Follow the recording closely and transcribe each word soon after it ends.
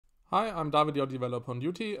Hi, I'm David, your developer on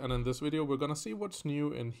duty, and in this video we're gonna see what's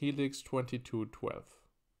new in Helix 22.12.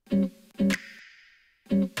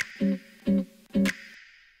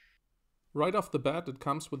 Right off the bat, it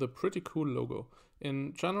comes with a pretty cool logo.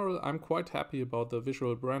 In general, I'm quite happy about the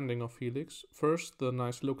visual branding of Helix. First, the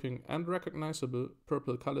nice looking and recognizable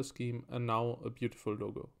purple color scheme, and now a beautiful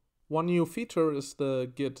logo. One new feature is the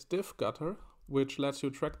git diff getter, which lets you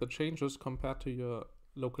track the changes compared to your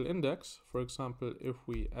local index. For example, if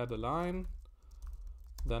we add a line,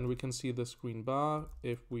 then we can see this green bar.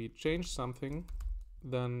 If we change something,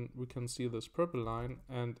 then we can see this purple line,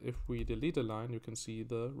 and if we delete a line, you can see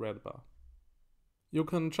the red bar. You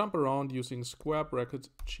can jump around using square bracket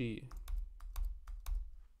G.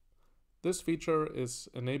 This feature is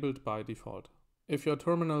enabled by default. If your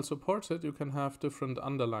terminal supports it, you can have different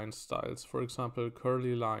underline styles, for example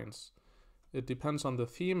curly lines. It depends on the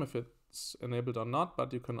theme if it's enabled or not,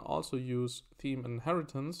 but you can also use theme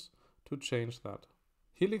inheritance to change that.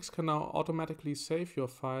 Helix can now automatically save your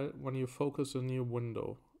file when you focus a new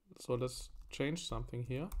window. So let's change something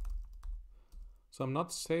here. So I'm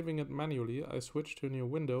not saving it manually. I switch to a new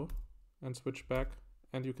window and switch back,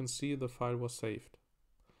 and you can see the file was saved.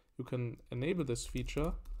 You can enable this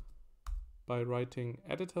feature by writing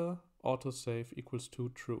editor autosave equals to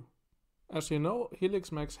true. As you know, Helix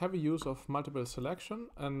makes heavy use of multiple selection,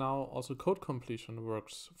 and now also code completion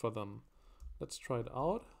works for them. Let's try it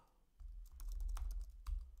out.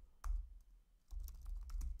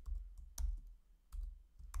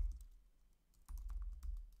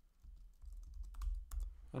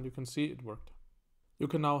 And you can see it worked. You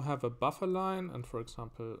can now have a buffer line and, for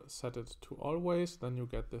example, set it to always. Then you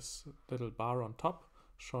get this little bar on top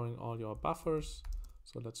showing all your buffers.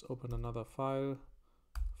 So let's open another file,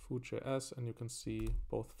 food.js, and you can see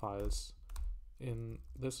both files in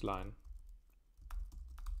this line.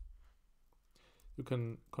 You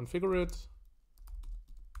can configure it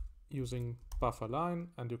using buffer line,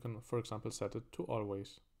 and you can, for example, set it to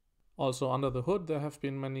always. Also under the hood, there have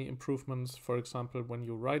been many improvements. For example, when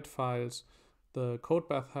you write files, the code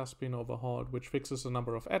path has been overhauled, which fixes a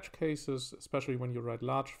number of edge cases, especially when you write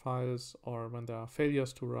large files or when there are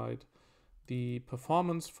failures to write. The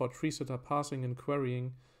performance for tree sitter parsing and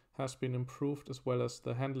querying has been improved, as well as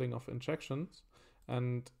the handling of injections.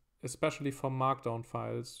 And especially for markdown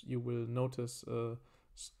files, you will notice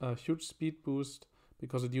a huge speed boost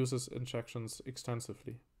because it uses injections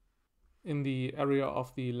extensively. In the area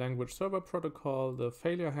of the language server protocol, the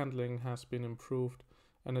failure handling has been improved,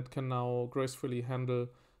 and it can now gracefully handle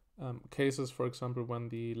cases, for example, when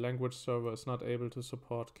the language server is not able to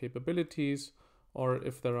support capabilities, or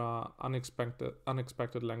if there are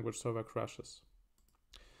unexpected language server crashes.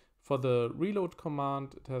 For the reload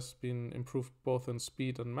command, it has been improved both in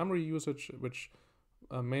speed and memory usage, which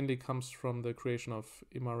mainly comes from the creation of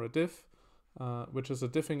Imara diff, which is a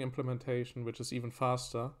diffing implementation which is even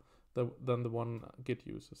faster than the one Git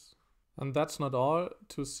uses. And that's not all.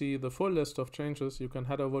 To see the full list of changes, you can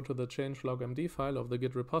head over to the changelog MD file of the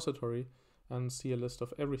Git repository and see a list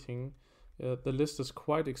of everything. The list is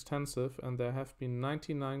quite extensive, and there have been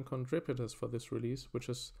 99 contributors for this release, which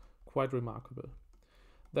is quite remarkable.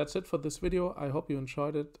 That's it for this video. I hope you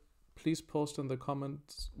enjoyed it. Please post in the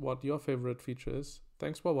comments what your favorite feature is.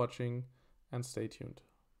 Thanks for watching, and stay tuned.